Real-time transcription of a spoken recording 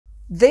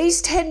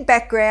These 10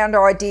 background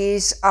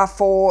ideas are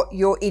for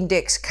your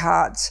index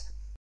cards.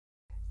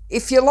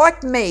 If you're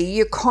like me,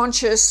 you're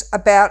conscious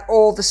about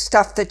all the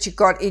stuff that you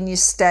got in your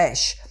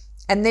stash,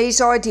 and these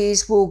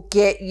ideas will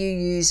get you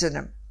using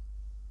them.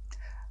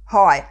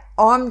 Hi,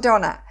 I'm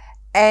Donna,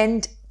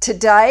 and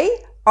today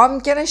I'm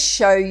going to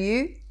show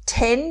you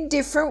 10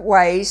 different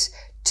ways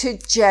to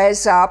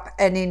jazz up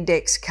an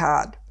index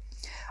card.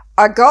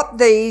 I got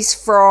these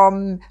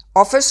from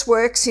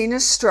Officeworks in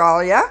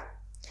Australia.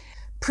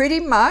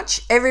 Pretty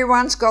much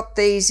everyone's got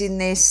these in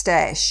their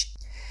stash.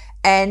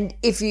 And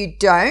if you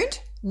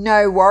don't,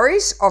 no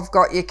worries, I've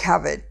got you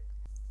covered.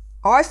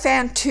 I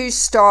found two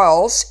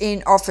styles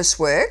in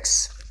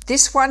Officeworks.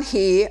 This one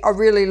here, I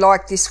really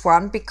like this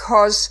one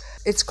because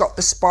it's got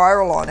the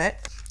spiral on it.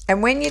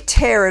 And when you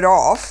tear it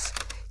off,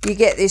 you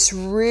get this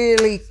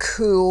really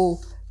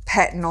cool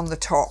pattern on the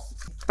top.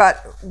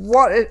 But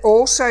what it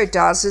also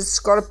does is it's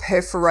got a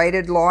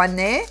perforated line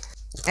there,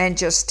 and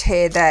just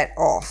tear that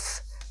off.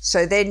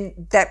 So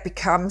then that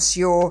becomes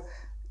your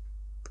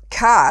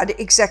card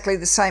exactly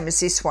the same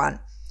as this one.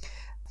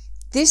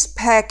 This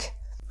pack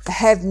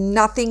have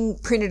nothing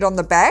printed on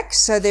the back,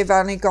 so they've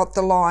only got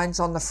the lines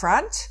on the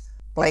front,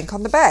 blank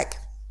on the back.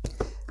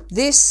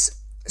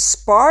 This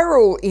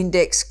spiral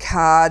index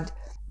card,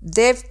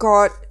 they've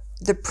got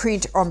the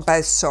print on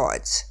both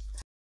sides.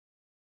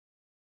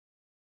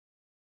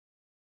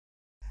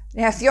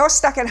 Now, if you're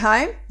stuck at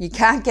home, you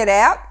can't get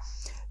out,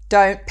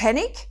 don't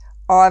panic.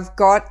 I've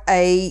got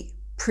a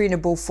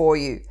printable for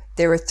you.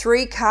 There are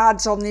 3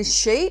 cards on this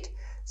sheet,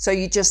 so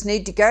you just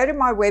need to go to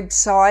my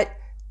website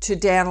to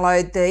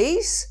download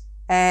these,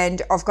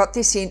 and I've got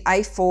this in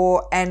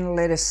A4 and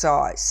letter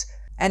size,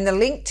 and the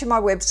link to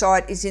my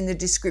website is in the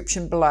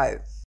description below.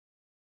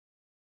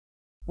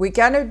 We're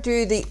going to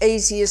do the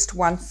easiest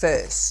one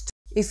first.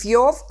 If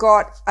you've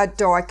got a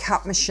die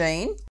cut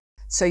machine,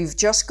 so you've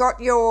just got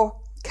your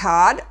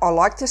card, I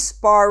like the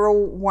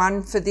spiral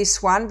one for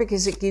this one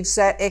because it gives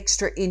that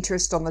extra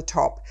interest on the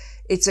top.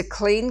 It's a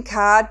clean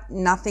card,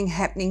 nothing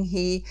happening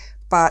here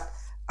but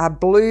a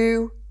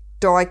blue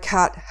die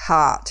cut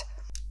heart.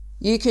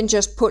 You can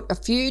just put a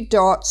few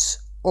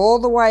dots all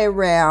the way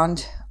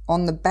around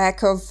on the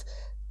back of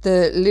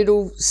the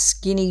little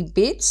skinny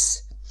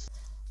bits,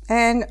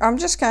 and I'm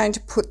just going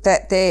to put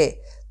that there.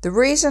 The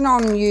reason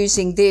I'm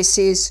using this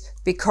is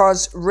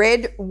because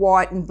red,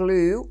 white and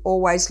blue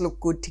always look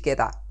good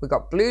together. We've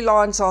got blue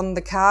lines on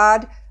the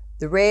card,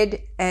 the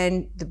red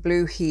and the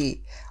blue here.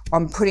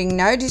 I'm putting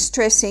no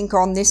distress ink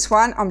on this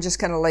one. I'm just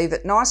going to leave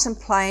it nice and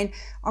plain.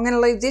 I'm going to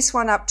leave this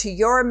one up to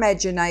your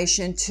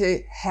imagination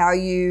to how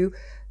you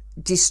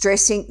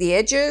distress ink the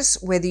edges,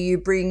 whether you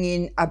bring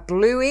in a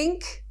blue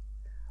ink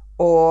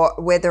or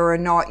whether or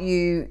not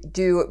you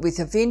do it with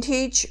a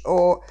vintage,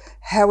 or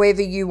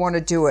however you want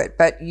to do it.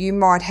 But you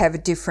might have a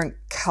different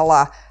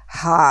color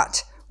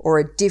heart or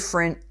a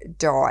different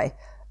die.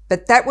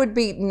 But that would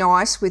be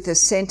nice with a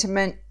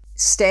sentiment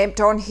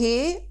stamped on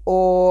here,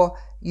 or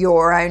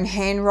your own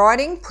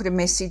handwriting, put a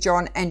message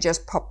on and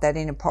just pop that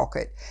in a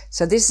pocket.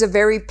 So this is a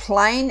very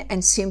plain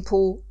and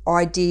simple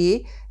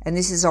idea, and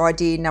this is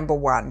idea number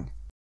 1.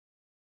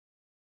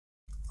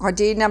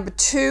 Idea number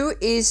 2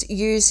 is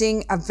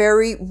using a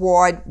very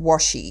wide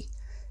washi.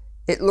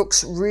 It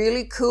looks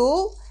really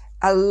cool.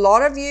 A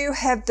lot of you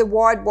have the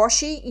wide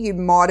washi. You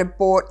might have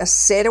bought a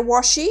set of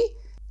washi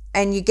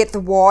and you get the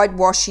wide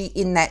washi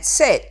in that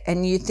set,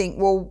 and you think,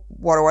 well,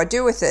 what do I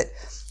do with it?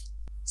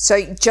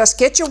 So just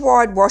get your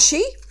wide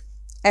washi,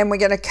 and we're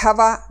going to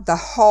cover the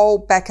whole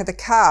back of the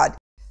card.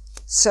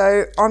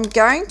 So I'm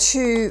going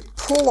to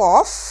pull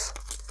off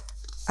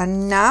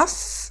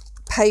enough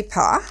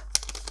paper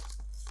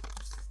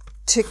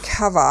to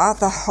cover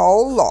the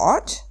whole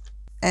lot,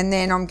 and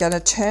then I'm going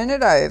to turn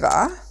it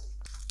over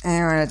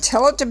and I'm going to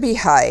tell it to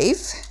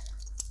behave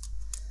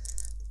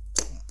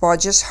by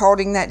just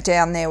holding that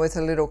down there with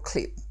a little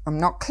clip. I'm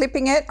not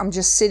clipping it, I'm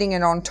just sitting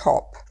it on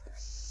top.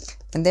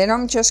 And then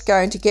I'm just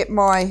going to get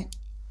my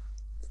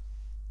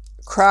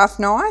craft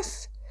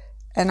knife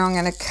and I'm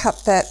going to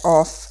cut that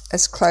off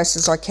as close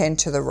as I can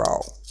to the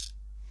roll.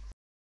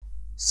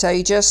 So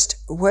you just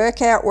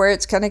work out where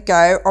it's going to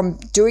go. I'm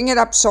doing it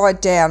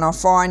upside down. I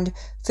find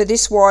for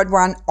this wide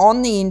one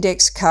on the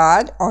index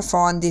card, I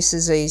find this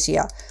is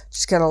easier.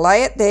 Just going to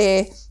lay it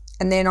there,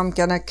 and then I'm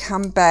going to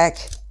come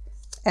back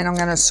and I'm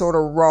going to sort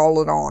of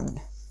roll it on.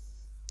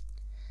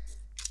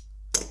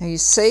 Now you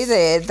see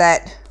there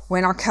that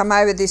when I come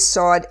over this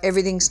side,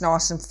 everything's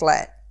nice and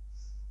flat.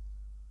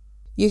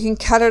 You can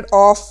cut it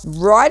off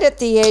right at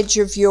the edge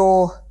of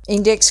your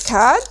index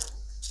card,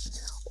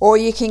 or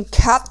you can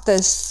cut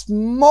the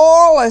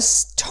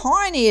smallest,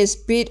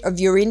 tiniest bit of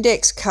your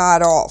index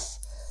card off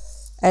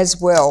as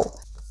well.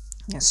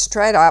 Now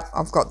straight up,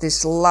 I've got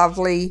this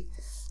lovely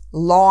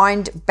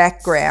lined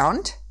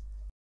background.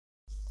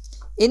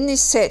 In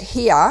this set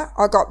here,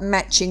 I got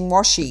matching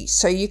washi,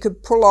 so you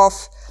could pull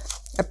off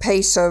a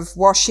piece of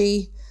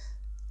washi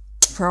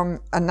from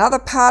another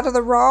part of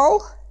the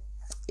roll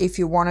if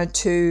you wanted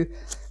to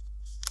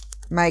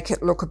make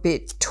it look a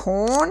bit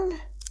torn.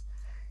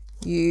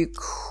 You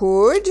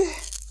could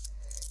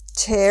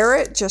tear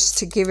it just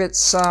to give it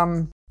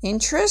some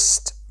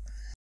interest.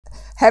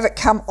 Have it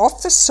come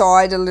off the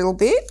side a little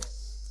bit.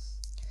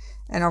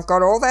 And I've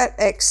got all that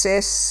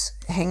excess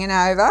hanging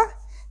over.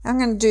 I'm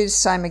going to do the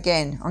same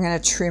again. I'm going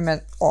to trim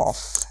it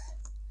off.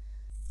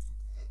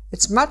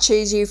 It's much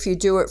easier if you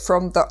do it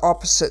from the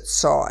opposite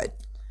side.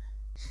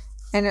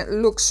 And it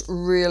looks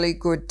really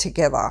good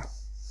together.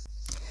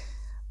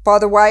 By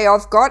the way,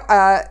 I've got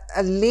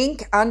a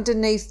link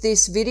underneath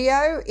this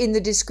video in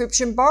the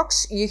description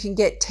box. You can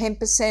get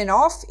 10%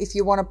 off if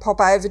you want to pop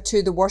over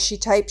to the washi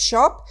tape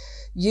shop.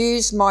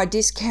 Use my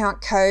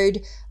discount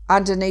code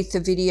underneath the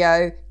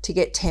video to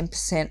get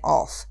 10%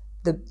 off.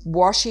 The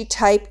washi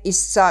tape is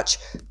such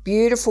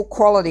beautiful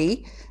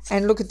quality.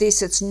 And look at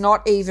this, it's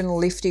not even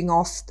lifting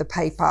off the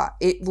paper.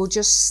 It will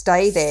just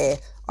stay there.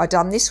 I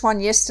done this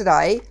one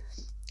yesterday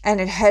and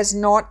it has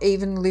not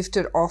even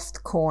lifted off the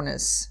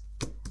corners.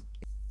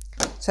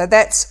 So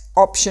that's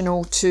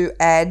optional to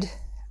add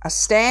a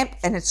stamp,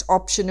 and it's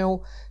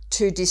optional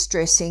to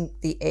distressing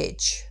the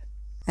edge.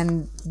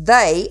 And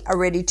they are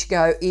ready to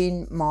go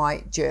in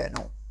my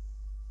journal.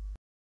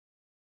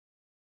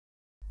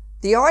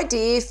 The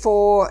idea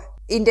for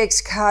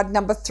index card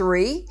number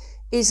 3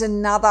 is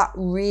another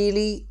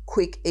really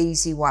quick,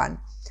 easy one.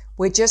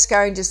 We're just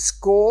going to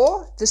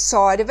score the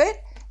side of it,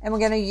 and we're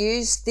going to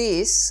use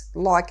this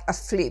like a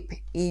flip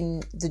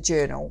in the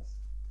journal.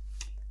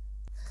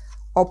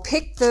 I'll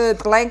pick the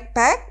blank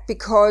back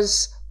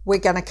because we're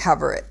going to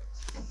cover it.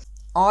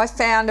 I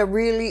found a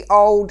really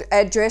old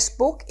address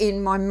book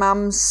in my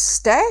mum's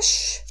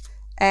stash,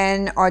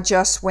 and I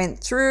just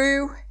went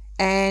through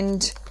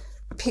and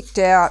picked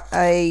out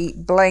a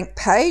blank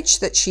page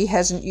that she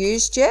hasn't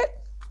used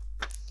yet.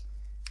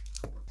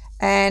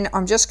 And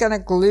I'm just going to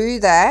glue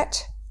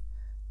that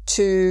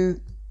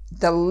to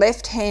the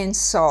left-hand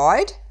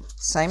side,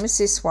 same as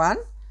this one,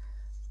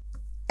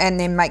 and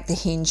then make the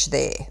hinge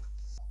there.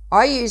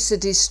 I use the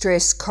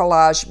Distress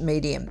Collage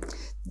Medium.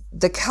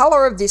 The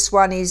colour of this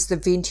one is the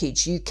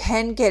vintage. You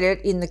can get it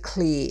in the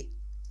clear.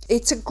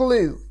 It's a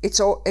glue. It's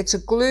a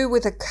glue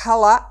with a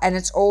colour, and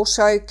it's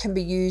also can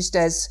be used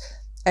as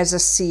a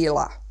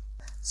sealer.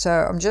 So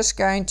I'm just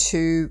going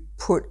to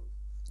put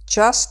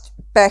just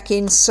back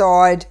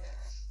inside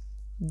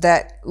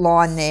that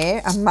line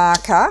there a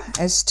marker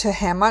as to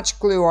how much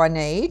glue I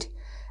need,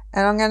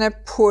 and I'm going to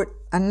put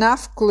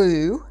enough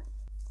glue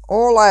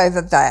all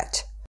over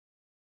that,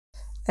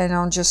 and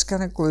I'm just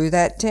going to glue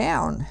that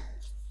down.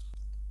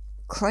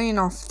 Clean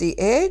off the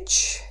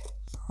edge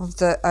of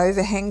the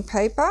overhang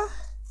paper,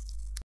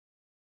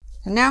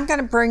 and now I'm going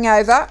to bring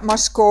over my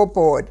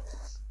scoreboard.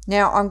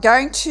 Now I'm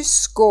going to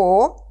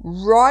score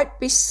right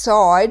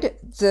beside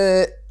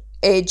the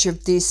edge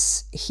of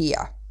this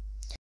here.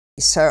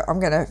 So I'm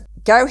going to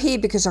go here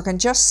because I can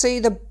just see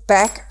the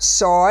back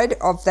side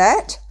of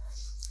that,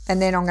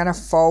 and then I'm going to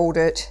fold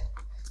it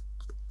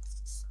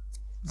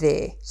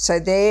there. So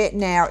there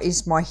now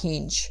is my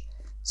hinge.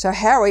 So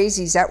how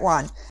easy is that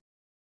one?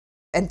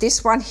 And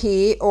this one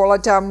here, all I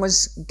done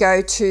was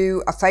go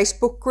to a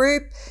Facebook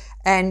group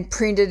and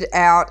printed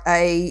out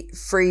a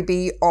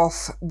freebie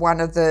off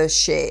one of the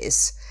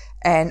shares,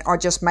 and I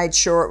just made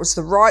sure it was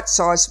the right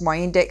size for my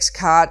index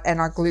card,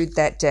 and I glued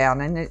that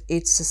down, and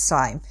it's the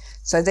same.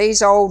 So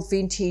these old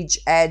vintage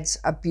ads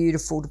are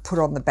beautiful to put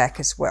on the back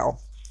as well.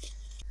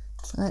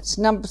 So that's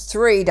number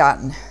 3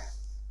 done.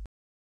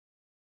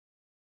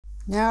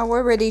 Now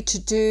we're ready to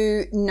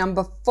do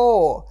number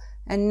 4,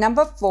 and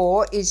number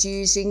 4 is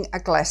using a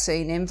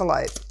glassine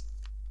envelope.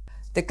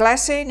 The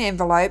glassine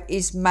envelope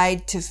is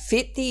made to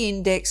fit the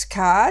index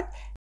card,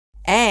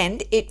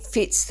 and it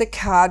fits the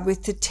card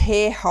with the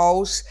tear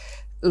holes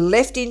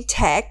left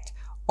intact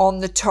on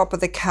the top of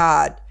the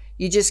card.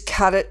 You just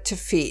cut it to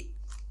fit.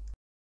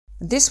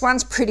 This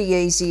one's pretty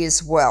easy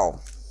as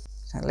well.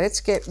 So let's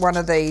get one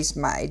of these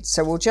made.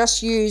 So we'll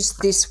just use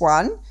this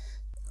one.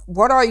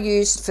 What I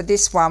used for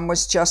this one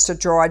was just a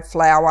dried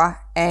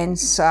flower and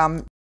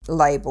some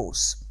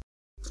labels.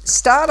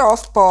 Start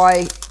off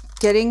by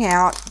getting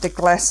out the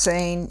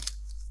glassine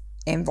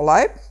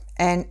envelope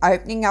and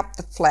opening up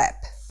the flap.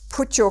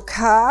 Put your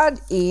card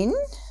in,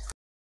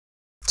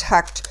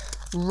 tucked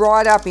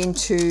right up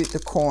into the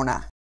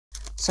corner.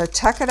 So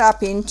tuck it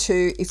up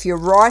into, if you're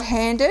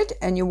right-handed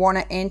and you want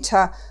to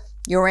enter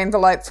your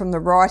envelope from the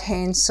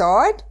right-hand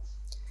side,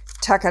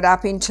 tuck it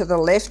up into the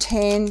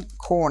left-hand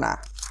corner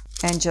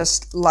and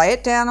just lay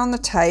it down on the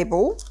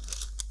table.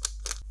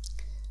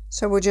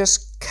 So we'll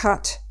just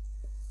cut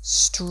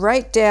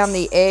straight down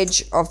the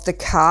edge of the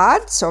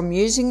card. So I'm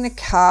using the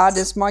card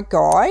as my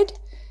guide,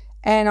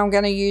 and I'm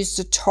going to use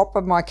the top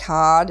of my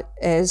card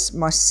as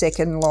my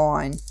second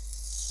line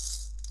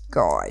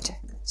guide.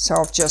 So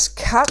I've just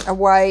cut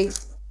away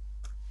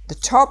the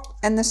top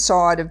and the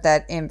side of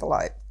that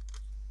envelope.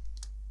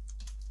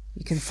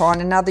 You can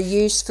find another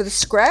use for the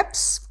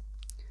scraps,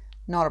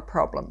 not a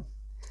problem.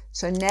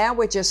 So now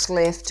we're just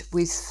left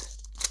with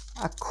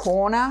a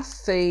corner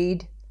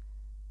feed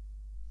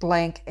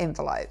blank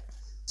envelope.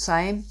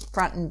 Same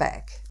front and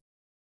back.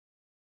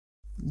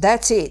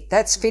 That's it,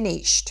 that's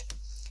finished.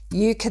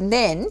 You can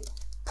then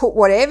put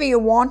whatever you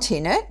want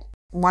in it.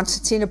 Once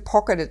it's in a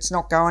pocket, it's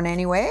not going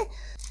anywhere.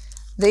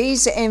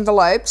 These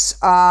envelopes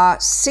are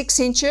 6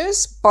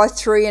 inches by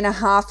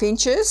 3.5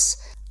 inches.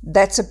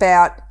 That's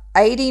about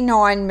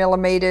 89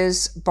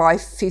 millimeters by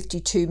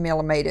 52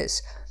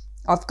 millimeters.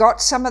 I've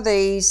got some of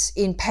these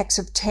in packs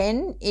of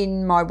 10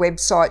 in my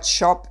website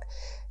shop.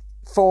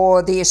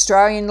 For the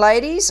Australian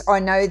ladies, I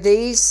know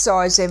these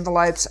size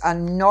envelopes are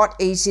not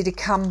easy to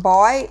come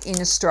by in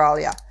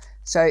Australia.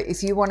 So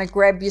if you want to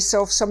grab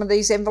yourself some of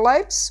these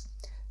envelopes,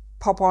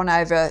 pop on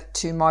over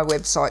to my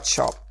website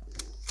shop.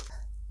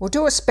 We'll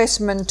do a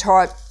specimen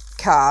type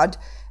card.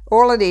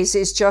 All it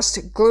is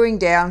just gluing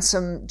down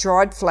some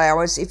dried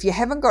flowers. If you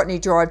haven't got any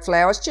dried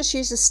flowers, just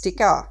use a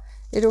sticker.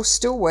 It'll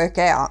still work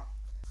out.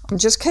 I'm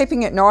just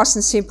keeping it nice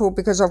and simple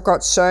because I've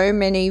got so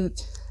many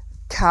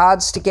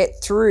cards to get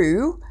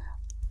through,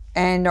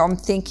 and I'm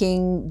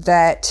thinking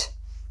that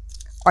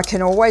I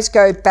can always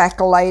go back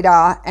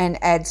later and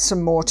add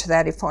some more to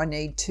that if I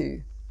need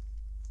to.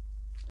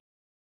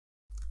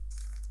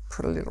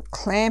 Put a little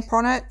clamp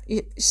on it.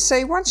 You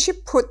see, once you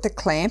put the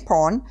clamp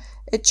on,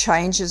 it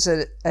changes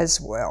it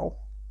as well.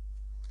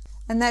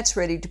 And that's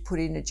ready to put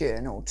in a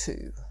journal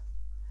too.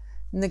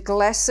 And the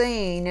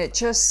glassine, it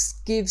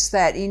just gives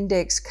that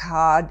index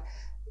card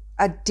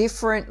a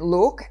different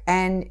look,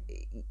 and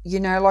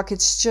you know, like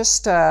it's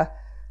just a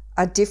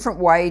different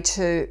way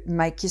to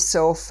make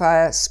yourself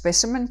a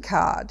specimen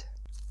card.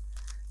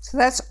 So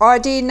that's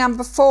idea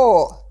number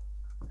 4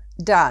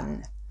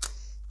 done.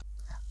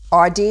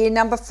 Idea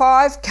number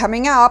 5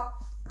 coming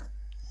up.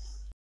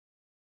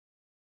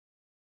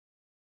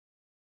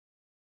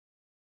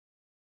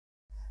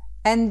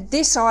 And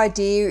this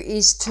idea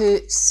is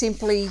to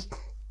simply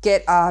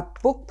get a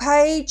book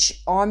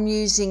page. I'm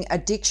using a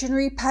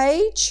dictionary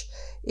page.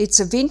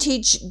 It's a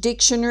vintage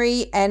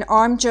dictionary, and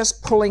I'm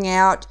just pulling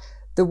out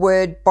the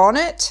word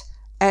bonnet,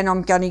 and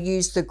I'm going to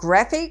use the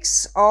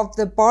graphics of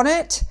the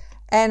bonnet,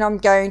 and I'm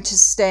going to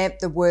stamp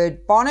the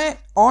word bonnet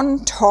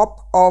on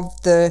top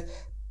of the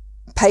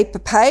paper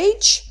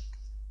page,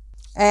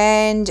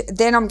 and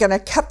then I'm going to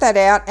cut that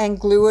out and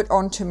glue it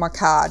onto my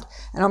card.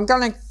 And I'm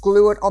going to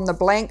glue it on the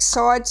blank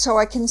side so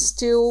I can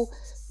still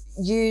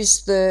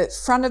use the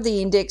front of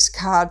the index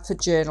card for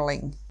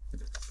journaling.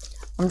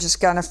 I'm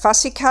just going to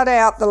fussy cut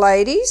out the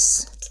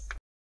ladies.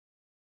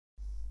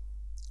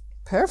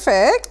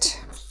 Perfect.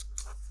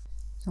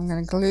 I'm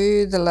going to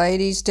glue the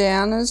ladies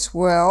down as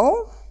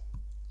well.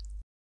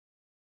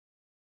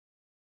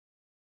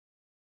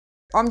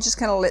 I'm just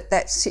going to let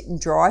that sit and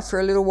dry for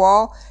a little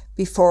while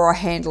before I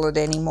handle it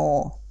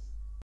anymore.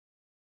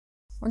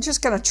 I'm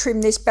just going to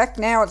trim this back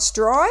now it's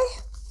dry.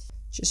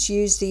 Just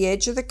use the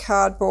edge of the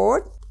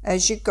cardboard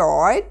as your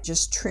guide.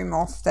 Just trim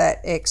off that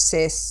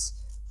excess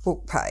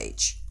book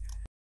page.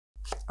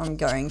 I'm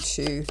going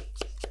to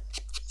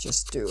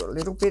just do a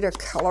little bit of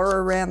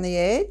colour around the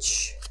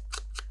edge.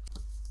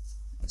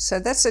 So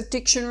that's a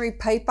dictionary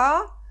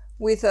paper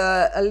with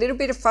a little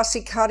bit of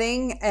fussy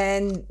cutting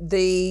and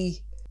the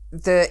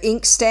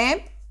ink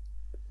stamp,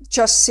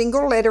 just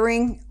single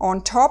lettering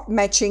on top,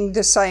 matching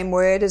the same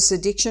word as the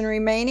dictionary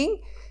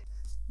meaning.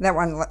 That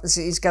one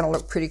is going to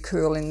look pretty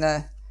cool in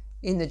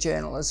the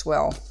journal as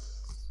well.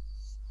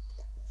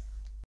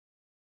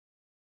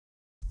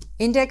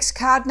 Index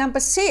card number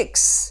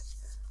 6.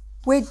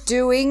 We're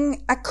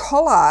doing a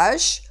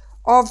collage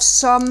of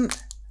some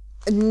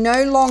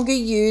no longer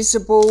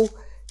usable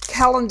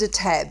calendar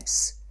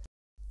tabs.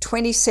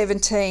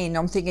 2017,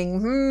 I'm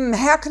thinking,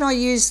 how can I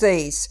use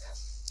these?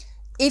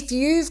 If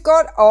you've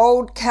got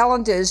old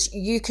calendars,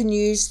 you can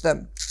use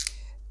them.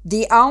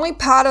 The only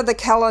part of the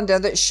calendar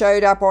that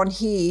showed up on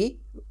here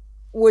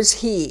was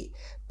here.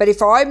 But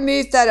if I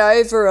moved that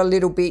over a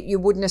little bit, you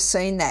wouldn't have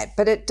seen that.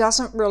 But it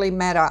doesn't really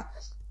matter.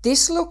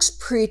 This looks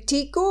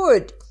pretty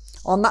good.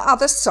 On the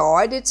other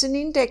side, it's an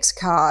index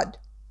card.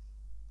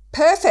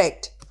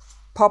 Perfect.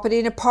 Pop it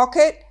in a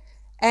pocket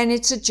and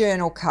it's a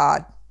journal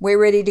card.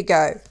 We're ready to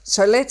go.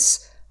 So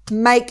let's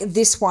make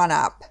this one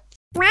up.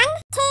 1,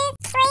 2,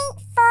 3,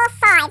 4,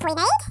 5 we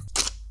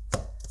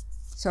need.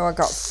 So I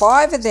got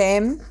 5 of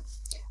them.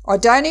 I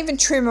don't even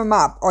trim them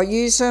up. I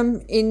use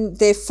them in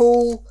their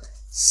full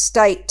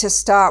state to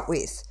start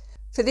with.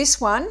 For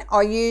this one,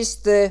 I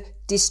used the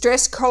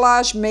Distress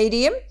Collage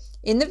Medium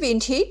in the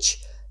vintage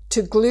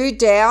to glue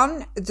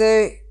down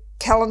the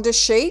calendar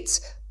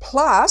sheets,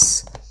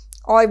 plus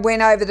I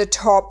went over the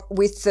top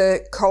with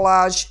the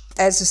collage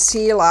as a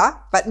sealer,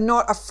 but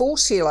not a full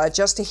sealer,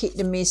 just a hit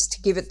and miss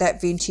to give it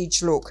that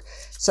vintage look.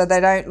 So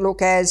they don't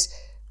look as,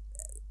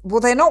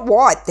 well, they're not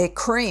white, they're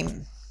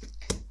cream.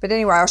 But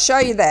anyway, I'll show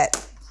you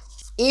that.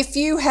 If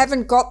you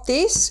haven't got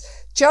this,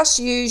 just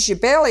use your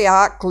Barely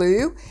Art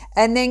glue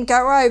and then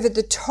go over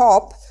the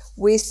top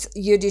with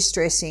your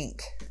Distress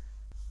ink.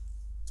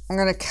 I'm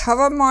going to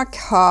cover my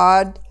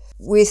card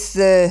with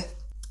the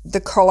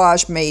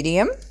collage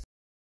medium.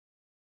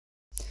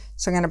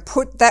 So I'm going to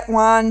put that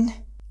one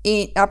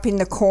up in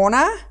the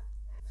corner.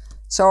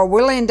 So I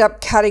will end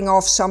up cutting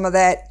off some of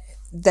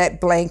that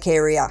blank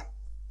area.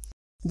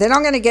 Then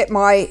I'm going to get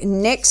my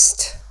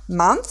next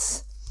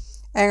month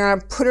and I'm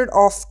going to put it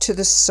off to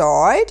the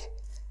side.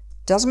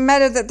 Doesn't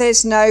matter that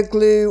there's no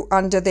glue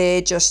under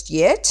there just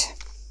yet.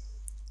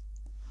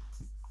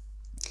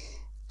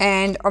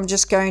 And I'm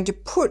just going to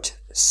put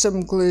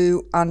some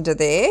glue under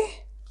there.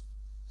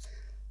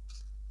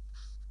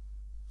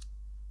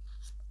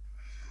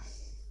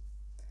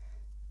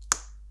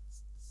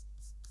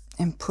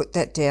 And put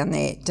that down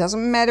there. It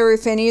doesn't matter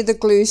if any of the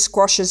glue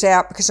squashes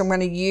out because I'm going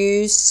to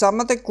use some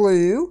of the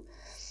glue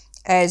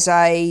as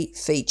a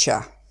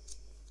feature.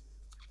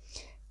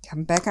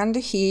 Come back under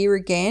here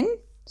again.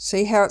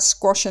 See how it's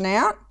squashing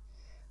out?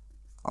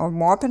 I'm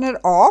wiping it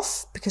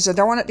off because I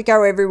don't want it to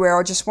go everywhere.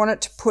 I just want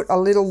it to put a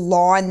little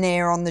line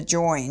there on the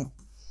join.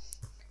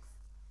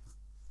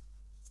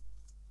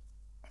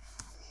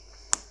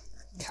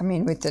 Come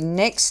in with the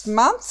next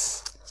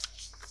month.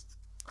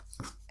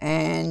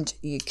 And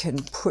you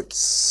can put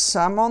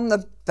some on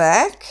the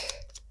back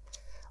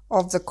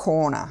of the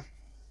corner.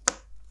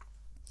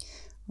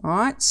 All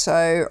right,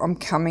 so I'm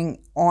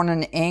coming on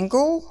an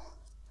angle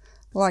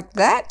like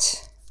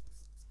that.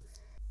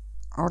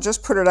 I'll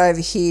just put it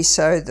over here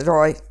so that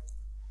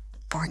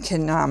I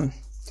can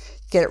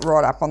get it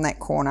right up on that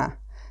corner.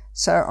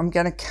 So I'm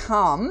going to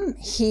come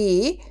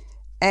here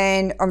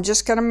and I'm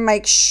just going to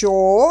make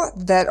sure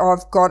that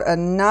I've got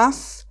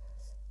enough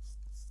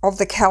of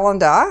the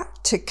calendar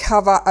to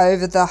cover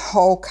over the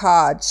whole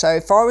card. So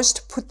if I was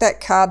to put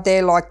that card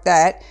there like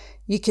that,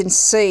 you can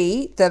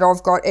see that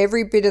I've got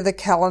every bit of the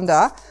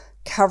calendar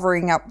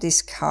covering up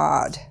this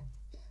card.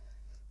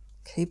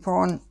 Keep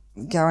on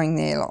going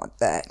there like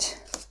that.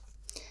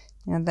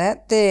 Now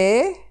that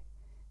there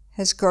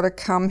has got to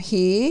come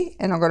here,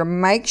 and I've got to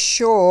make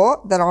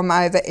sure that I'm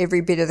over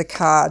every bit of the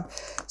card.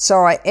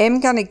 So I am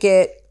going to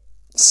get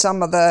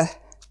some of the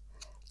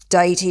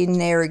date in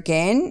there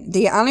again.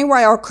 The only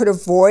way I could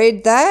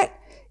avoid that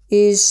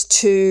is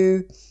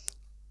to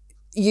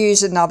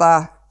use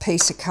another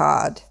piece of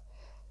card.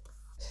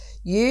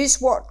 Use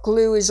what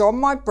glue is on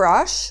my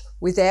brush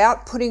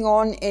without putting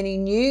on any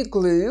new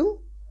glue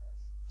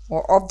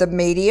or of the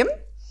medium,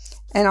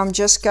 and I'm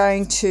just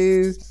going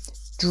to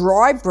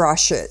dry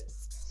brush it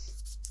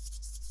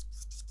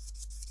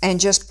and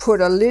just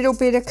put a little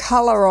bit of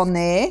colour on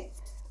there,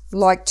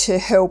 like to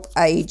help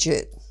age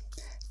it.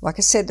 Like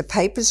I said, the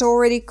paper's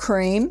already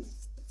cream.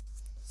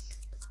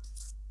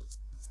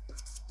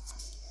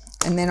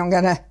 And then I'm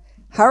going to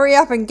hurry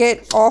up and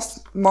get off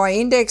my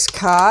index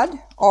card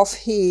off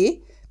here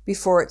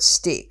before it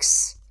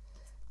sticks.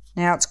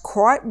 Now it's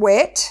quite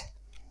wet.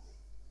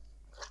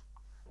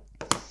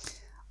 I'm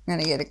going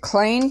to get a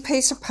clean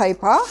piece of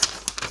paper.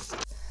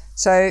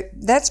 So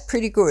that's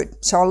pretty good.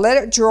 So I'll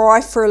let it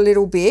dry for a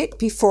little bit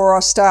before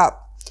I start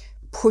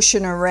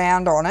pushing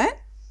around on it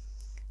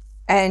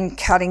and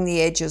cutting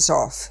the edges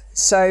off.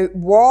 So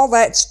while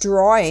that's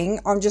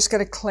drying, I'm just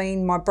going to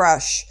clean my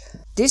brush.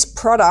 This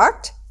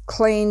product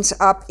cleans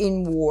up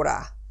in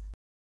water.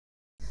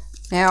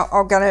 Now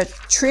I'm going to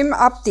trim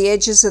up the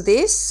edges of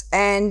this,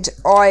 and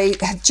I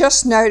have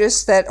just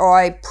noticed that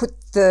I put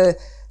the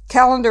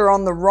calendar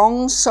on the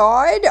wrong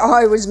side.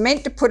 I was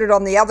meant to put it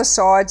on the other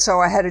side, so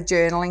I had a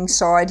journaling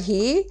side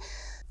here.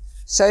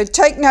 So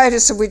take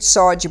notice of which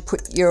side you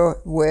put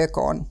your work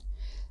on.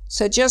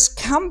 So just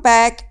come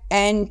back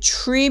and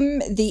trim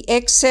the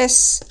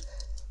excess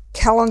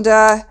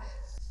calendar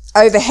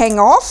overhang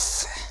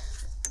off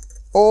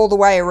all the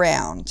way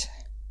around.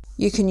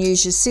 You can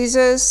use your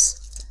scissors.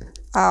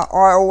 I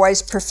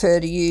always prefer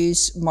to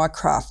use my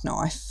craft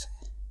knife.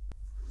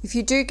 If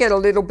you do get a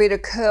little bit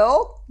of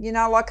curl, you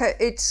know, like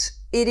it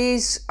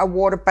is a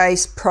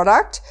water-based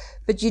product,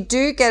 but you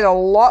do get a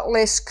lot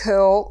less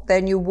curl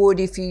than you would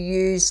if you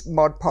use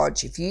Mod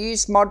Podge. If you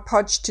use Mod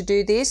Podge to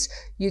do this,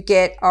 you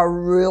get a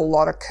real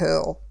lot of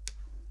curl.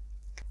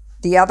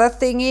 The other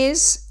thing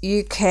is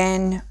you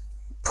can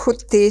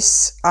put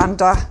this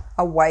under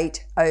a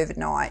weight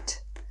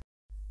overnight.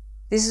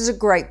 This is a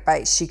great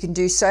base. You can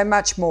do so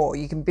much more.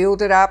 You can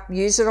build it up,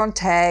 use it on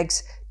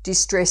tags,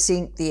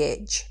 distressing the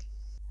edge.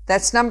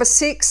 That's number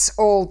 6,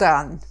 all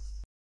done.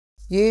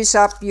 Use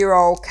up your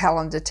old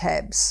calendar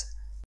tabs.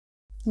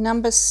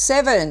 Number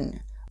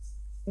 7,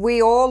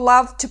 we all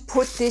love to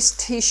put this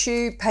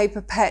tissue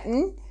paper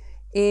pattern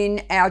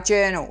in our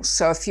journals.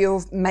 So if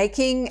you're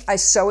making a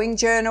sewing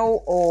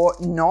journal or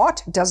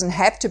not, it doesn't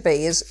have to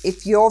be. As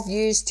if you've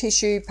used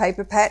tissue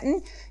paper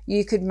pattern,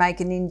 you could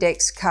make an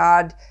index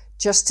card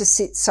just to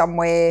sit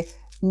somewhere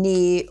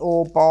near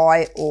or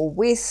by or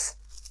with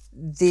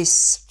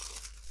this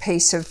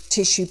piece of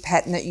tissue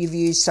pattern that you've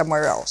used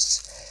somewhere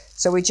else.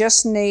 So we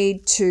just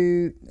need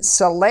to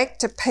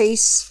select a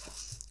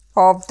piece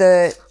of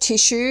the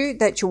tissue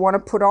that you want to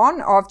put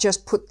on. I've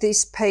just put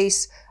this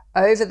piece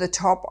over the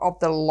top of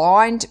the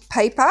lined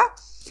paper,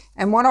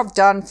 and what I've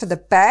done for the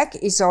back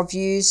is I've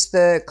used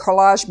the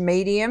collage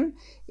medium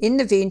in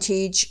the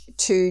vintage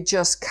to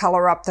just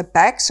colour up the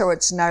back so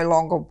it's no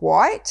longer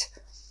white.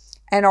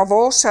 And I've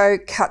also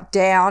cut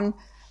down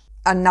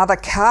another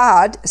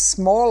card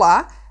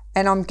smaller,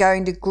 and I'm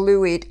going to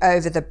glue it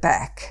over the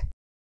back.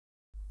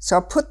 So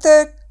I put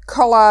the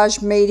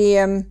collage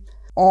medium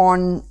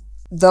on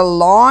the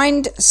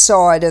lined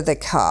side of the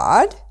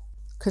card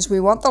because we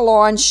want the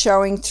lines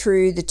showing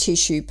through the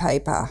tissue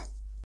paper.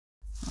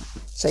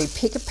 So you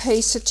pick a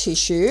piece of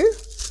tissue,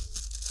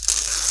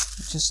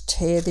 just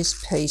tear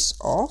this piece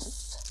off,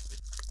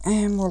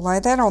 and we'll lay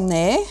that on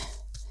there.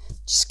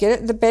 Just get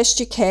it the best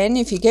you can.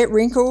 If you get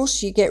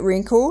wrinkles, you get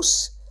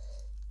wrinkles.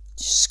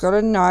 Just got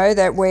to know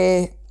that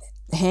we're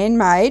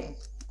handmade.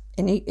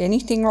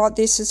 Anything like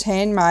this is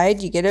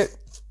handmade. You get it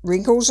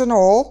wrinkles and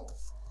all.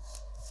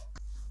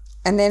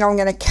 And then I'm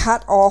going to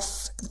cut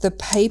off the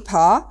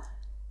paper,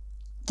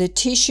 the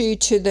tissue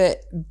to the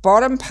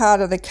bottom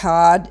part of the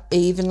card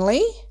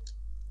evenly.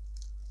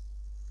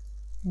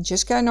 And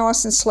just go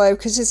nice and slow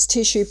because it's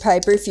tissue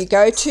paper. If you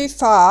go too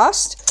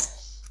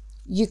fast,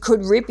 you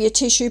could rip your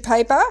tissue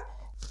paper.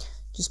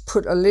 Just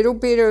put a little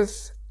bit of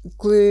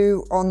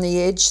glue on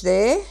the edge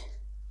there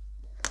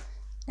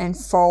and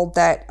fold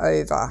that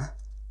over.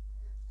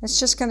 It's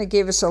just going to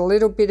give us a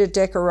little bit of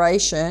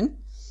decoration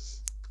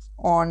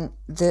on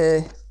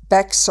the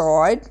back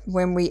side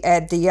when we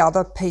add the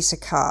other piece of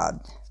card.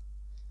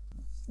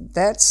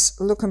 That's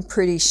looking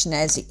pretty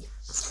snazzy.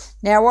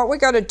 Now what we're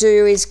going to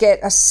do is get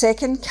a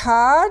second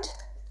card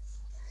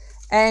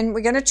and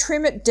we're going to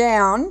trim it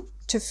down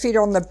to fit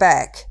on the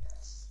back.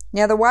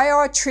 Now the way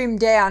I trim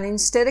down,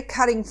 instead of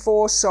cutting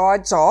 4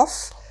 sides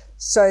off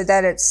so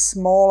that it's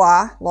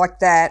smaller like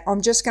that,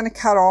 I'm just going to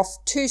cut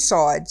off 2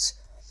 sides,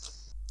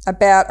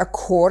 about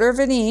 1/4 of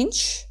an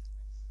inch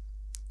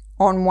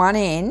on one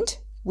end,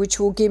 which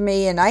will give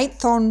me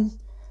 1/8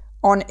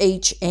 on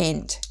each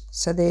end.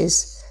 So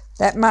there's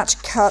that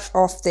much cut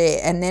off there.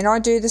 And then I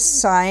do the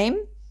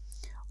same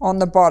on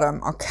the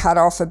bottom. I'll cut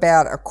off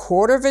about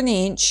 1/4 of an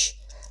inch.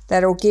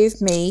 That'll give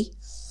me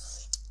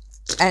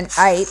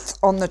 1/8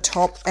 on the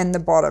top and the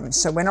bottom.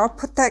 So when I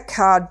put that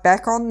card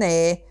back on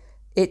there,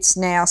 it's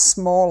now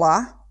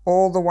smaller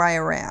all the way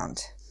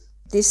around.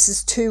 This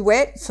is too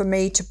wet for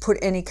me to put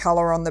any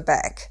colour on the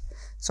back.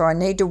 So I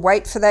need to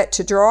wait for that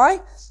to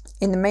dry.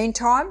 In the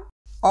meantime,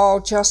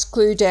 I'll just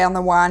glue down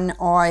the one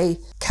I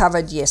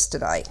covered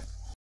yesterday.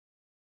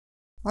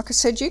 Like I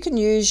said, you can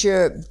use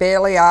your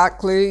Barely Art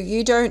glue.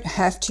 You don't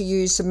have to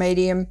use the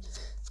medium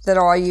that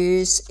I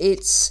use.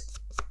 It's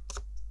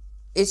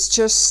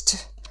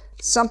just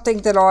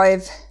something that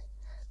I've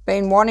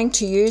been wanting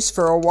to use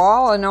for a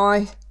while, and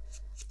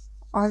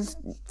I've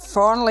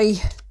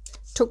finally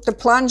took the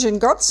plunge and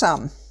got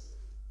some.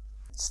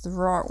 It's the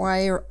right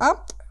way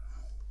up.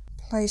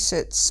 Place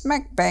it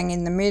smack bang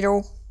in the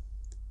middle.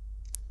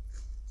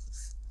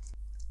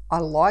 I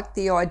like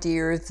the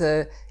idea of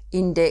the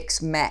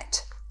index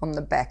mat on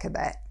the back of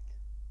that.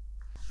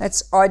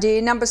 That's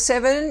idea number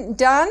 7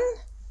 done.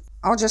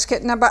 I'll just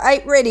get number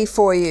 8 ready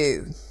for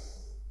you.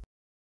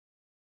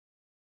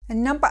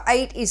 And number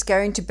 8 is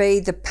going to be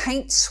the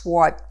paint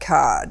swipe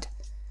card.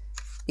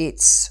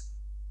 It's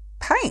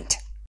paint.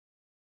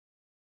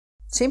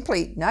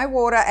 Simply no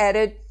water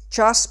added,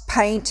 just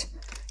paint.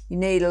 You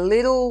need a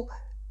little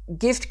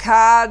gift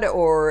card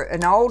or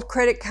an old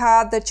credit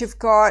card that you've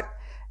got,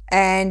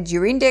 and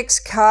your index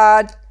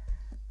card,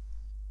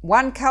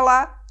 1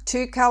 colour,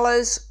 2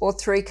 colours or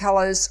 3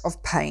 colours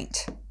of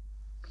paint.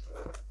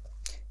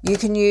 You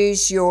can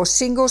use your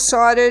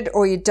single-sided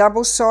or your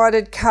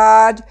double-sided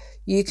card.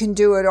 You can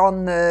do it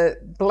on the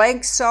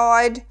blank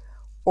side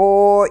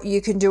or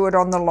you can do it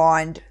on the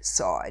lined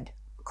side.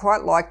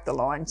 Quite like the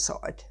lined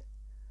side.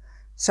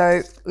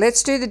 So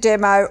let's do the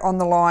demo on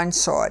the lined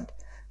side.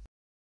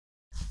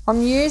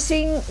 I'm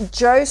using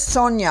Jo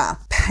Sonja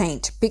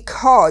paint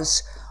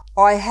because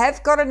I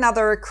have got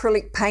another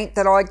acrylic paint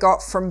that I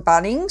got from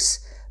Bunnings,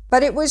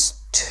 but it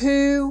was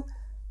too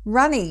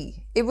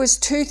runny. It was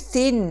too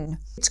thin.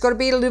 It's got to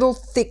be a little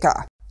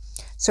thicker.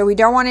 So we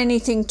don't want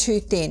anything too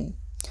thin.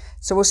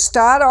 So we'll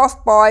start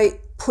off by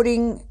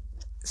putting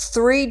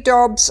 3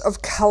 daubs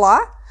of colour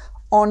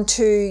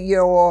onto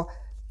your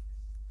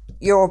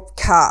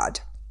card.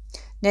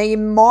 Now you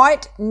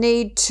might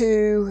need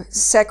to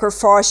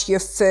sacrifice your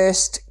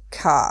first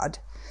card.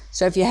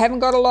 So if you haven't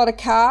got a lot of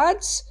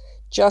cards,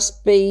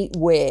 just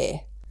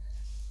beware.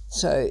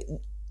 So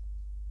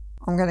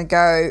I'm going to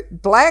go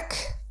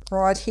black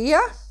right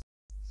here.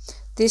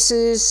 This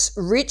is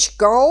rich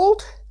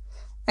gold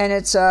and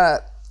it's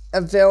a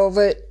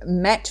velvet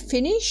matte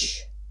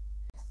finish.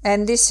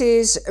 And this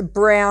is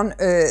brown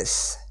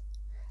earth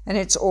and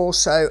it's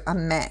also a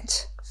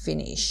matte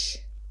finish.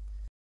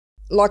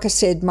 Like I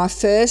said, my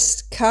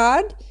first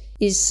card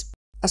is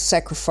a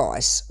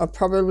sacrifice. I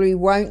probably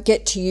won't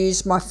get to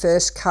use my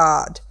first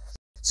card.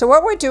 So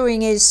what we're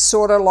doing is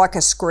sort of like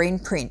a screen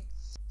print.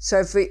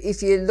 So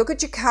if you look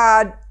at your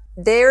card,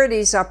 there it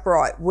is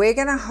upright. We're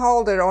going to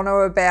hold it on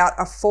about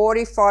a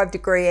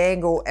 45-degree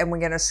angle and we're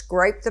going to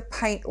scrape the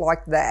paint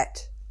like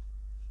that.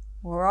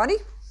 Alrighty,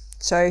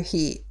 so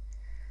here.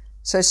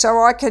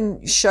 So I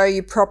can show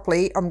you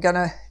properly, I'm going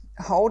to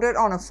hold it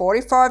on a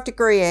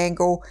 45-degree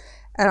angle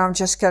and I'm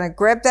just going to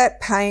grab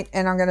that paint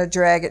and I'm going to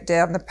drag it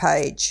down the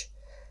page.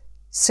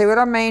 See what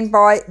I mean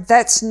by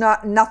that's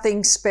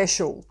nothing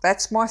special.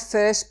 That's my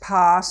first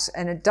pass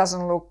and it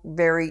doesn't look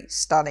very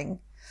stunning.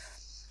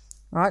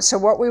 Right, so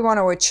what we want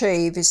to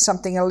achieve is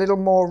something a little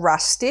more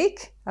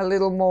rustic, a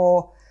little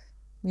more,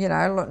 you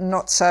know,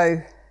 not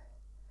so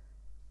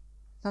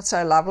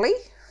lovely.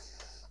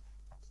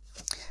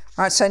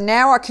 Right, so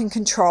now I can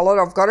control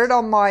it. I've got it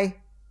on my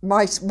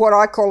what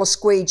I call a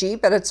squeegee,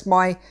 but it's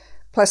my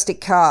plastic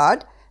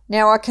card.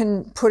 Now I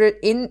can put it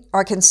in,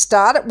 I can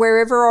start it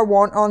wherever I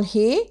want on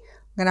here.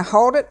 I'm going to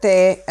hold it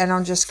there and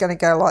I'm just going to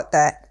go like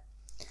that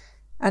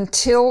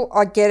until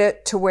I get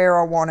it to where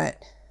I want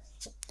it.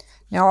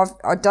 Now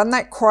I've done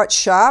that quite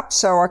sharp,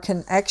 so I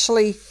can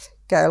actually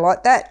go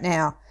like that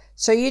now.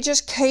 So you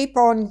just keep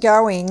on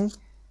going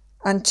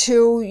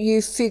until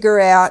you figure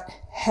out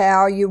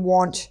how you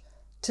want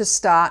to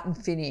start and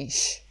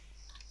finish.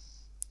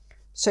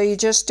 So you're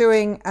just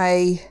doing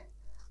a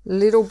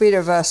little bit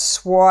of a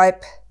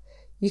swipe.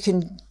 You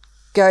can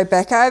go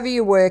back over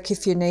your work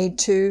if you need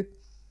to.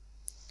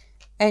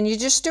 And you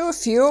just do a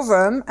few of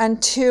them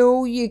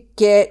until you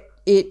get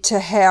it to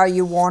how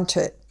you want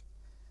it.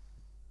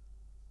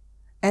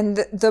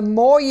 And the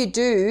more you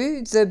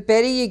do, the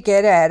better you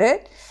get at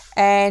it,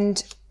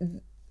 and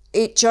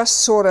it just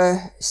sort of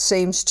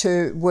seems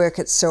to work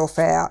itself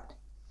out.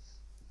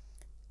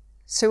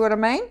 See what I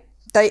mean?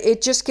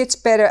 It just gets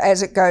better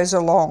as it goes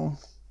along.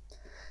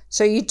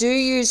 So you do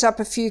use up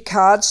a few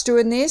cards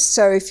doing this,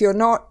 so if you're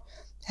not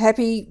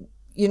happy,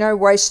 you know,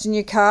 wasting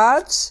your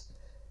cards,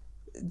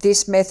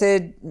 this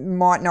method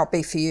might not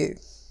be for you.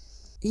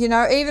 You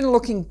know, even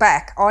looking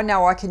back, I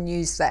know I can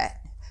use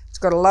that. It's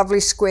got a lovely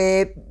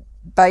square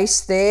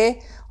base there.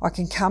 I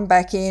can come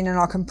back in and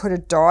I can put a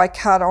die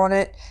cut on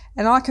it,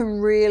 and I can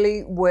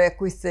really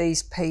work with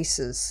these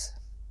pieces.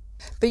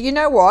 But you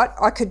know what?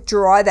 I could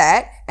dry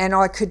that and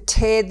I could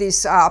tear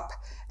this up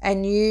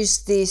and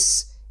use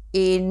this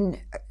in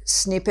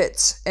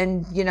snippets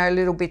and, you know,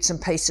 little bits and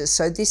pieces.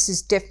 So this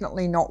is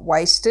definitely not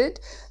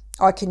wasted.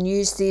 I can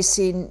use this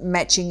in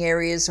matching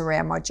areas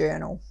around my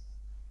journal.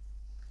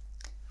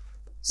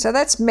 So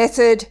that's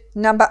method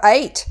number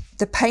 8,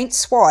 the paint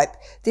swipe.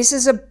 This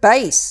is a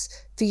base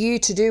for you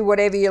to do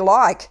whatever you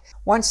like.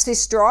 Once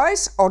this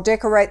dries, I'll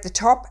decorate the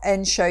top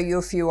and show you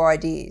a few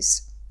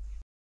ideas.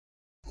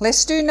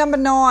 Let's do number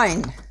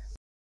 9.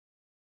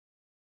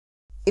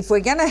 If we're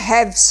going to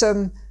have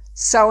some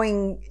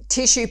sewing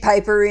tissue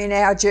paper in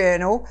our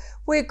journal,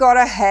 we've got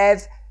to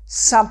have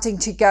something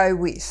to go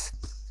with.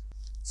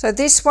 So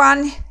this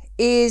one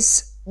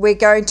is, we're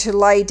going to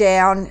lay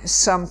down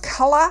some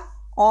colour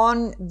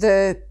on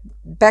the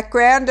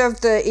background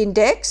of the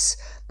index,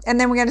 and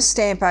then we're going to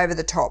stamp over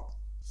the top.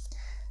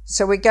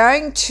 So we're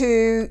going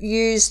to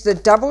use the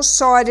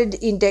double-sided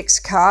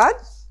index card,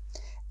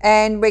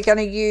 and we're going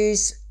to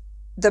use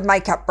the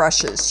makeup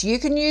brushes. You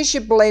can use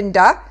your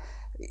blender,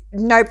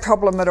 no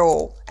problem at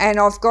all. And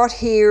I've got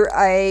here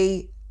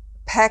a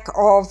pack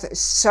of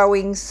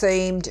sewing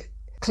themed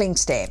cling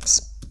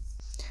stamps.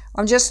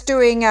 I'm just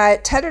doing a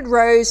tattered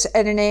rose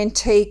and an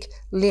antique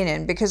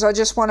linen because I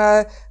just want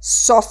a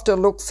softer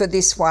look for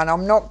this one.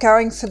 I'm not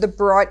going for the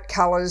bright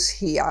colours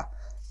here.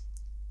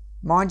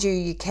 Mind you,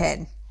 you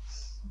can.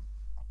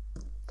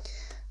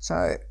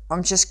 So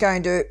I'm just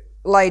going to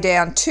lay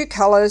down 2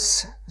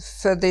 colours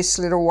for this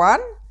little one.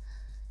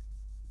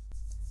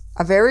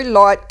 A very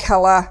light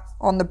colour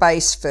on the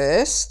base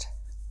first.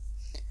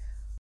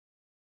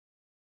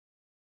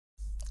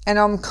 And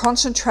I'm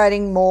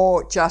concentrating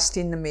more just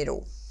in the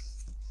middle.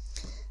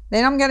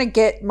 Then I'm going to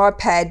get my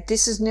pad.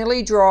 This is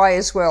nearly dry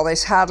as well.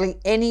 There's hardly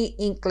any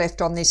ink left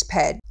on this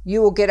pad.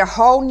 You will get a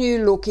whole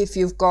new look if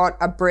you've got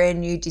a brand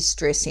new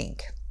distress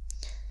ink.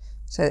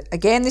 So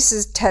again, this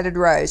is tattered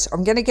rose.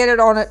 I'm going to get it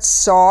on its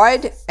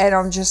side and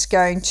I'm just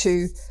going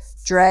to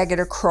drag it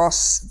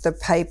across the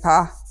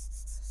paper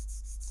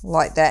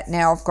like that.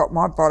 Now I've got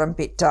my bottom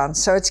bit done.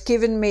 So it's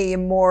given me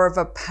more of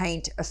a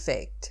paint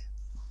effect.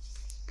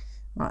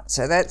 Right,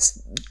 so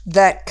that's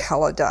that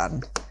colour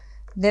done.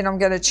 Then I'm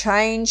going to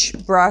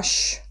change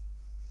brush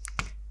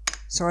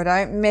so I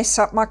don't mess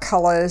up my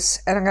colours,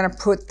 and I'm going to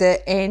put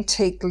the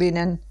antique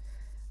linen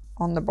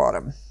on the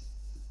bottom.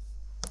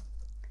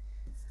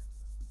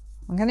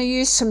 I'm going to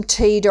use some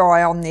tea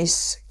dye on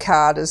this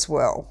card as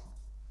well.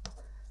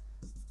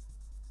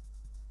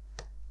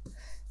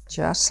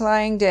 Just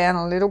laying down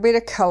a little bit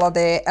of colour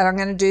there, and I'm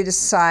going to do the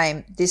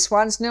same. This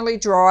one's nearly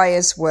dry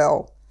as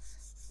well,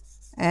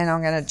 and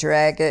I'm going to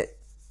drag it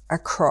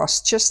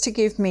across just to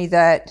give me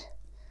that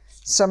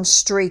some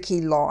streaky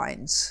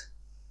lines.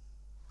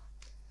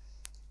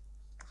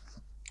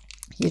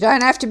 You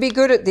don't have to be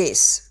good at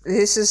this.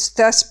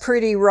 That's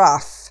pretty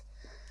rough.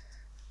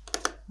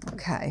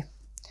 Okay.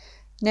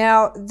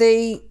 Now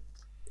the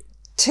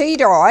tea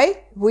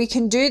dye, we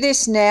can do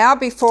this now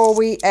before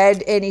we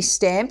add any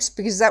stamps,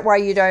 because that way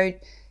you don't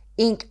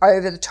ink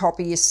over the top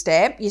of your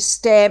stamp. Your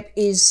stamp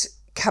is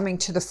coming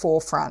to the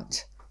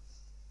forefront.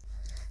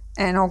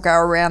 And I'll go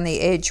around the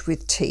edge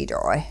with tea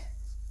dye.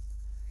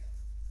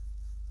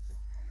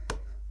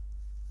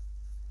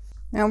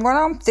 Now what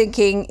I'm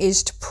thinking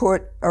is to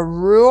put a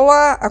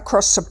ruler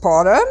across the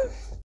bottom.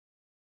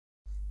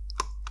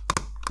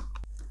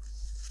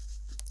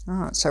 All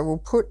right, so we'll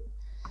put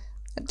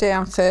it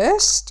down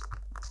first.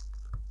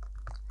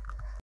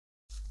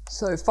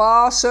 So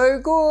far, so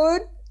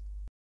good.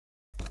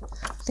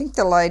 I think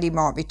the lady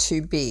might be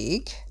too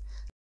big.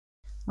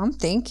 I'm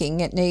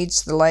thinking it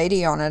needs the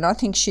lady on it. I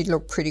think she'd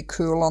look pretty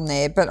cool on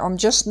there, but I'm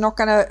not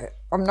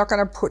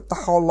gonna put the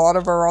whole lot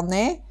of her on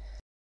there.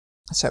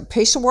 So a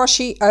piece of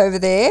washi over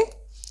there,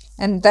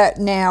 and that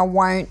now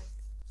won't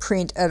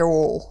print at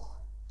all.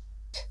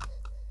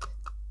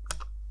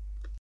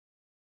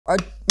 I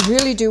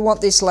really do want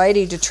this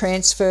lady to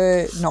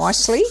transfer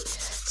nicely.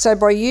 So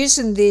by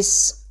using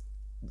this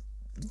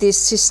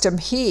system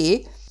here,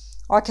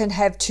 I can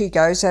have 2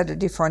 goes at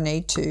it if I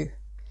need to.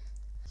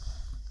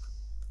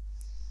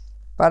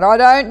 But I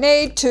don't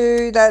need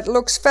to. That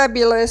looks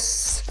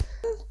fabulous.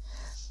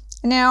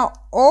 Now,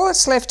 all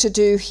that's left to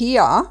do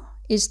here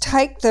is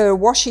take the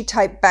washi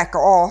tape back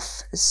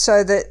off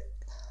so that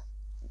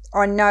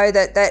I know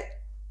that that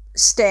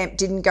stamp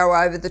didn't go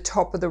over the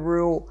top of the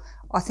rule.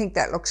 I think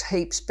that looks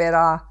heaps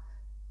better.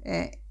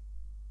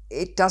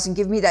 It doesn't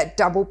give me that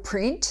double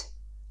print.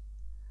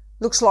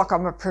 Looks like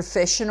I'm a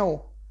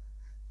professional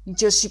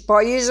just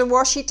by using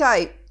washi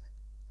tape.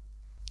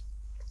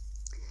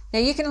 Now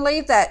you can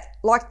leave that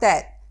like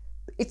that.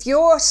 If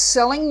you're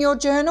selling your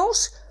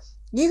journals,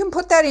 you can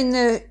put that in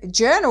the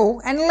journal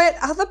and let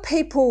other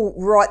people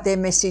write their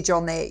message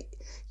on there.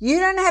 You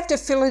don't have to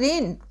fill it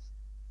in.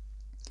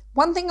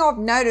 One thing I've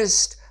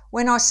noticed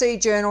when I see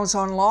journals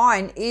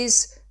online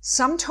is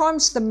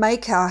sometimes the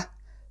maker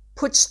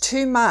puts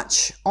too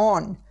much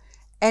on,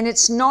 and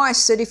it's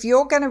nice that if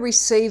you're going to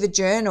receive a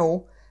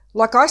journal,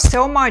 like I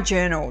sell my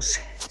journals,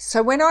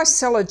 so when I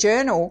sell a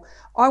journal,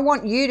 I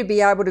want you to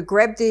be able to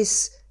grab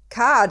this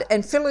card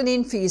and fill it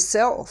in for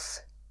yourself.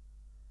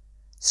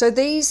 So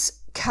these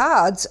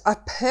cards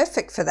are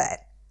perfect for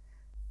that.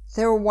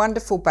 They're a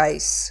wonderful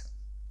base.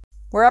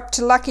 We're up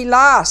to lucky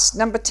last,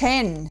 number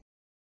 10.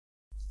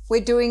 We're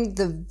doing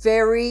the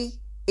very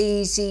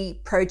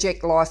easy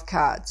Project Life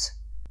cards,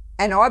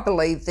 and I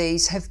believe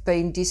these have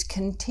been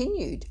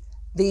discontinued.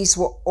 These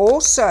were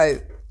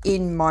also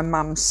in my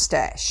mum's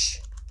stash.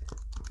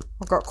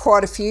 I've got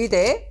quite a few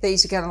there.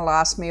 These are going to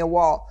last me a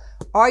while.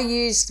 I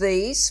use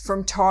these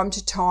from time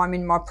to time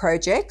in my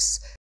projects,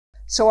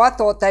 so I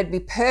thought they'd be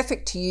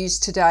perfect to use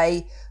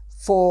today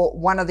for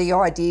one of the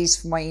ideas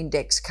for my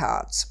index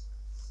cards.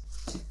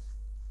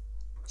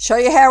 Show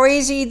you how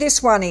easy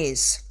this one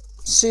is.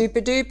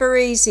 Super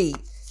duper easy.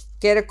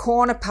 Get a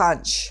corner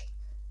punch.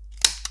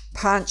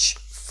 Punch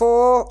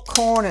 4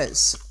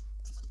 corners.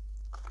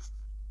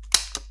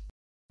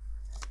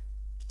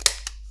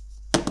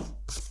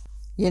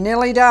 You're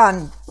nearly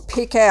done.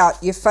 Pick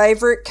out your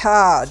favourite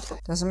card.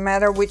 Doesn't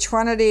matter which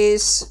one it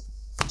is.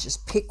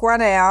 Just pick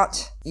one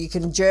out. You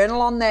can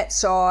journal on that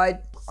side.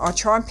 I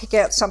try and pick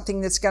out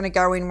something that's going to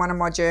go in one of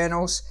my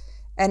journals,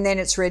 and then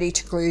it's ready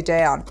to glue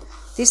down.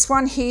 This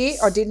one here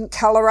I didn't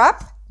colour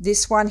up.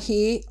 This one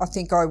here I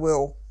think I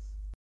will.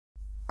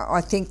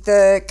 I think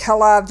the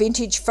colour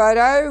vintage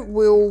photo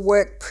will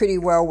work pretty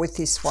well with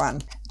this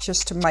one,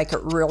 just to make it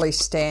really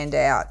stand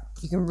out.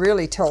 You can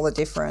really tell the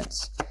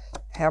difference,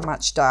 how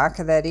much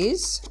darker that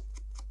is.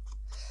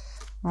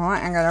 All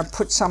right, I'm going to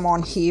put some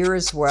on here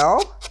as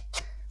well.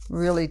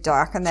 Really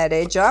darken that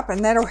edge up,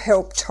 and that'll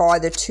help tie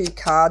the 2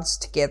 cards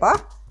together.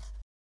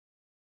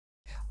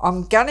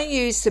 I'm going to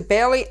use the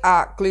Barely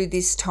Art glue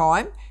this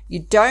time. You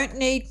don't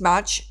need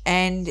much,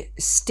 and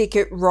stick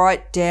it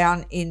right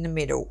down in the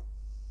middle.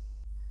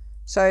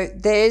 So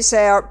there's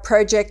our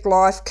Project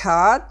Life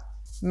card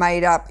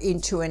made up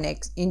into an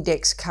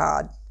index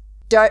card.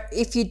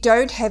 If you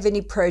don't have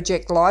any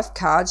Project Life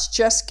cards,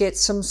 just get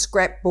some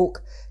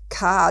scrapbook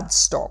card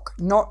stock,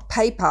 not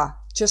paper,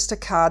 just a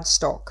card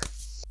stock,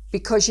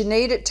 because you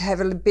need it to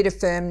have a bit of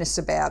firmness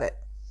about it.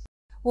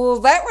 Well,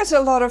 that was a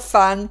lot of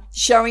fun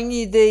showing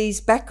you these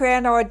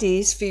background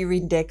ideas for your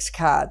index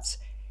cards.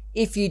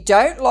 If you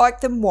don't like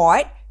them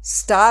white,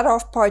 start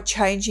off by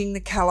changing the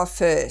colour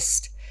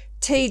first.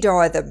 Tea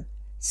dye them,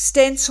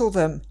 stencil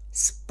them,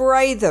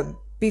 spray them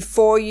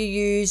before you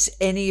use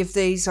any of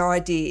these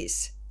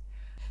ideas.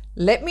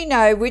 Let me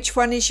know which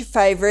one is your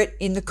favourite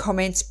in the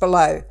comments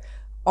below.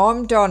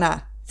 I'm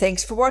Donna.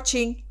 Thanks for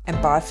watching,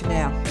 and bye for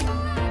now.